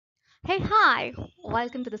Hey, hi!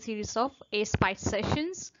 Welcome to the series of ASPICE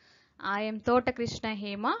sessions. I am Tota Krishna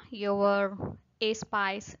Hema, your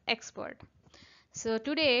ASPICE expert. So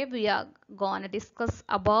today we are gonna discuss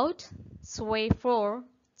about SWE for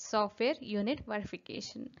software unit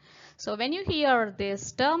verification. So when you hear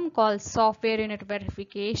this term called software unit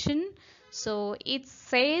verification, so it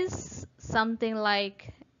says something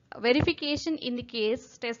like verification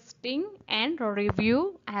indicates testing and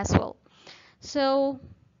review as well. So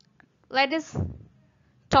let us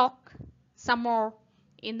talk some more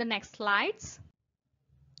in the next slides.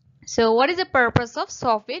 So what is the purpose of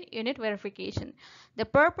software unit verification? The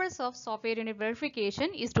purpose of software unit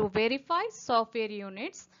verification is to verify software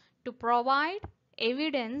units to provide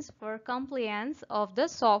evidence for compliance of the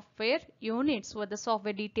software units with the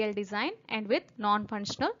software detailed design and with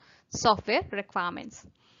non-functional software requirements.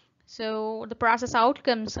 So the process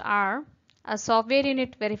outcomes are a software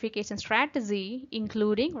unit verification strategy,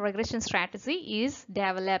 including regression strategy, is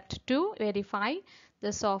developed to verify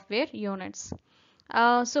the software units.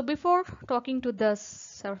 So before talking to the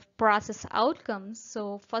process outcomes,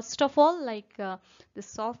 so first of all, the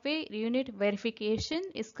software unit verification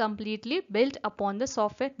is completely built upon the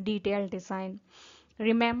software detailed design.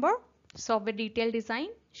 Remember, software detailed design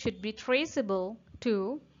should be traceable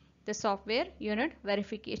to the software unit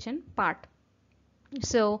verification part.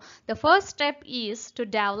 So the first step is to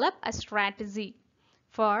develop a strategy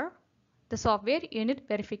for the software unit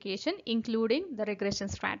verification, including the regression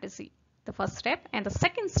strategy. The first step. And the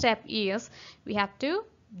second step is we have to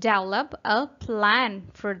develop a plan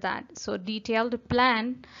for that. So detailed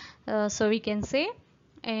plan, so we can say.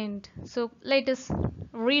 And so let us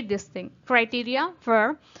read this thing. Criteria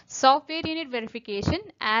for software unit verification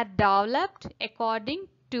are developed according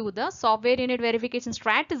to the software unit verification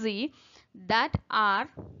strategy that are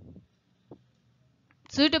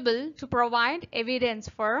suitable to provide evidence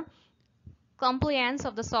for compliance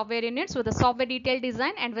of the software units with the software detailed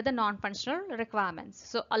design and with the non-functional requirements.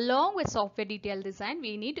 So along with software detailed design,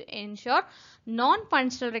 we need to ensure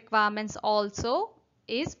non-functional requirements also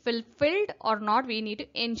is fulfilled or not, we need to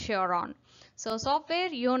ensure on. So software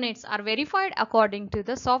units are verified according to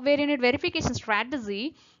the software unit verification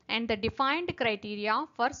strategy and the defined criteria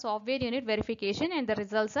for software unit verification, and the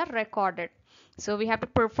results are recorded. So we have to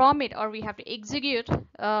perform it, or we have to execute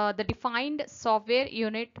the defined software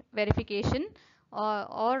unit verification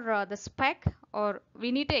or the spec, or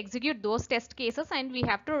we need to execute those test cases and we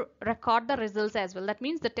have to record the results as well. That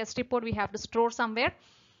means the test report we have to store somewhere,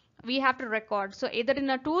 we have to record, so either in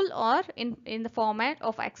a tool or in the format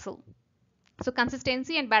of Excel. So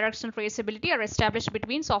consistency and bidirectional traceability are established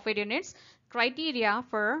between software units. Criteria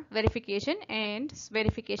for verification and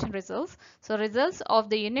verification results. So results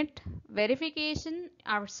of the unit verification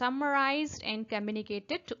are summarized and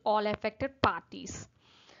communicated to all affected parties.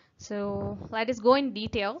 So let us go in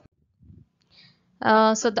detail.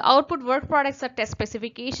 So the output work products are test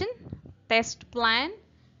specification, test plan,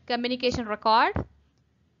 communication record,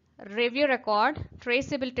 review record,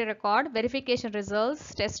 traceability record, verification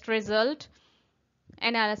results, test result,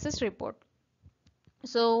 analysis report.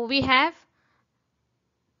 So we have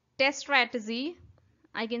test strategy,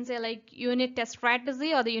 I can say like unit test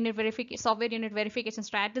strategy or the unit verification, software unit verification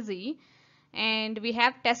strategy, and we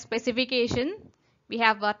have test specification, we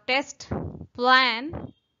have a test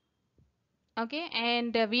plan, okay,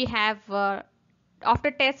 and we have after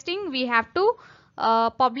testing we have to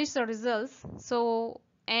publish the results. So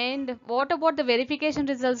and what about the verification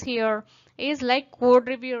results? Here is like code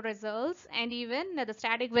review results, and even the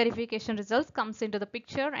static verification results comes into the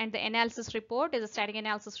picture, and the analysis report is a static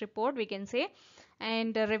analysis report, we can say.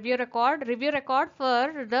 And review record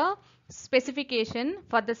for the specification,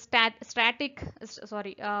 for the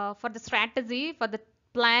for the strategy, for the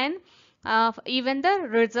plan, even the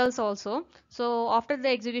results also. So after the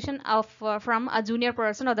execution of from a junior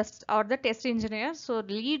person or the test engineer, so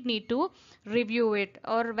lead need to review it,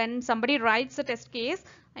 or when somebody writes a test case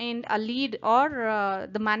and a lead or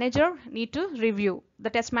the manager need to review, the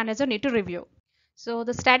test manager need to review. So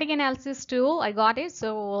the static analysis tool, I got it.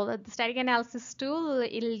 So the static analysis tool,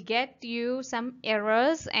 it'll get you some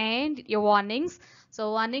errors and your warnings.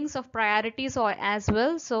 So warnings of priorities or as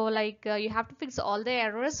well. So like you have to fix all the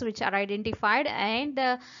errors which are identified, and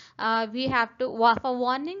we have to, for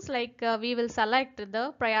warnings, like we will select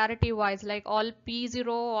the priority wise, like all P0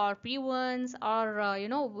 or P1s,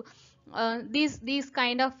 or these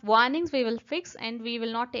kind of warnings we will fix, and we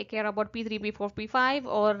will not take care about P3, P4, P5,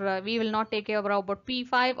 or we will not take care about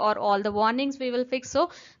P5, or all the warnings we will fix. So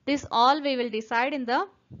this all we will decide in the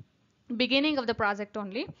beginning of the project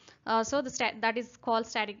only. So that is called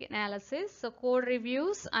static analysis. So code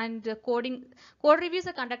reviews and code reviews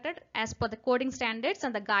are conducted as per the coding standards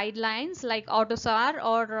and the guidelines like AutoSAR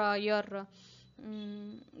or your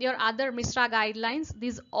other MISRA guidelines.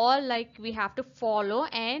 These all like we have to follow,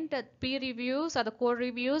 and peer reviews or the code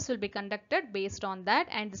reviews will be conducted based on that,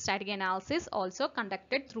 and the static analysis also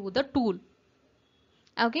conducted through the tool.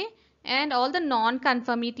 Okay, and all the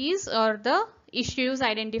non-conformities or the issues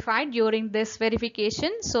identified during this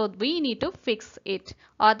verification, so we need to fix it,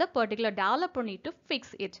 or the particular developer need to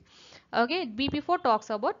fix it. Okay, BP4 talks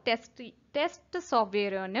about test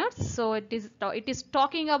software units. So it is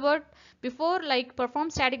talking about, before like perform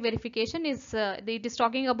static verification is it is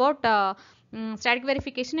talking about static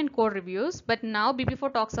verification and code reviews, but now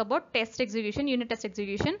BP4 talks about test execution, unit test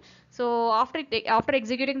execution. So after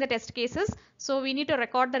executing the test cases, so we need to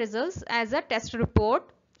record the results as a test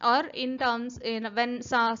report, or in terms when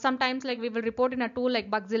sometimes like we will report in a tool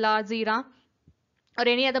like Bugzilla, Jira, or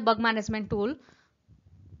any other bug management tool.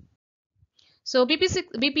 So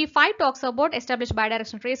BP5 talks about established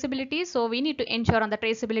bidirectional traceability. So we need to ensure on the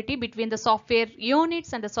traceability between the software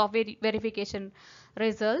units and the software verification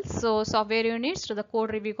results. So software units to the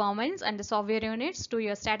code review comments, and the software units to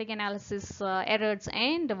your static analysis errors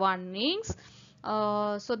and warnings.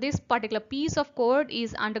 So this particular piece of code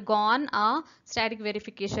is undergone a static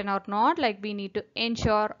verification or not, like we need to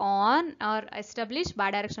ensure on or establish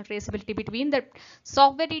bidirectional traceability between the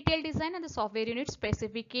software detailed design and the software unit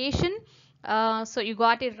specification. So you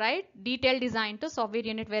got it right, detailed design to software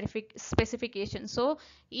unit specification. So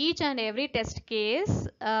each and every test case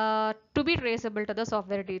to be traceable to the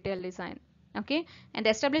software detailed design. Okay, and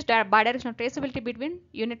establish bidirectional traceability between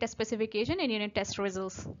unit test specification and unit test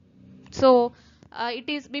results. So it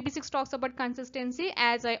is BP6 talks about consistency.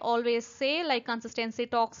 As I always say, like consistency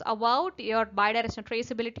talks about your bidirectional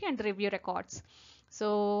traceability and review records.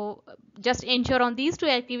 So just ensure on these two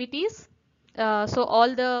activities. So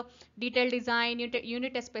all the detailed design,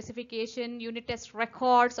 unit test specification, unit test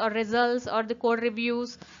records or results, or the code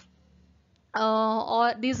reviews,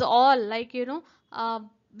 or these all like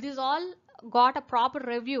these all got a proper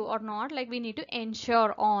review or not, like we need to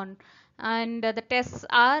ensure on. And the tests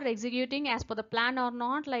are executing as per the plan or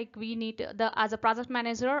not, like we need as a project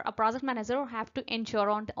manager have to ensure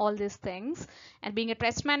on all these things, and being a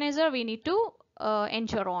test manager we need to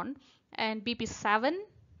ensure on. And BP7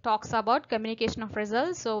 talks about communication of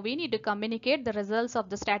results. So we need to communicate the results of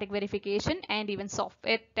the static verification and even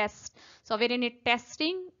software unit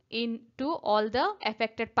testing into all the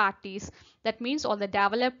affected parties. That means all the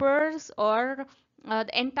developers or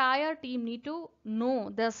the entire team need to know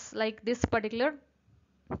this, like this particular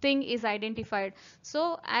thing is identified.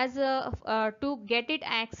 So as to get it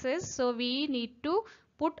access, so we need to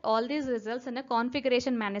put all these results in a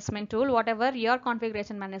configuration management tool, whatever your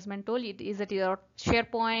configuration management tool, is it your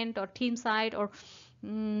SharePoint or TeamSite or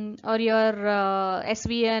your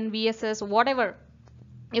SWE and VSS, whatever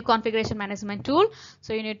your configuration management tool.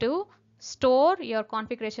 So you need to store your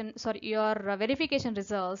verification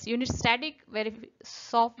results,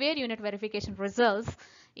 software unit verification results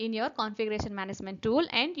in your configuration management tool,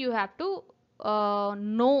 and you have to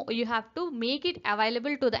you have to make it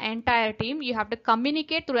available to the entire team. You have to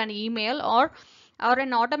communicate through an email or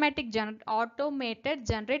an automated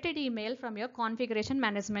generated email from your configuration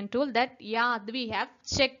management tool that yeah, we have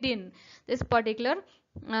checked in this particular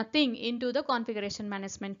thing into the configuration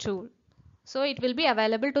management tool. So it will be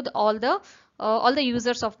available to all the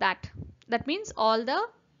users of that. That means all the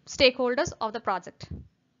stakeholders of the project.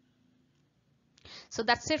 So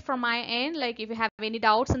that's it from my end. Like if you have any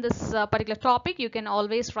doubts in this particular topic, you can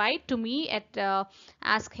always write to me at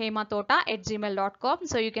askhematota@gmail.com.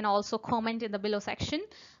 So you can also comment in the below section.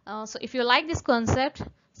 So if you like this concept,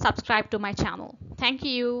 subscribe to my channel. Thank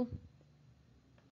you.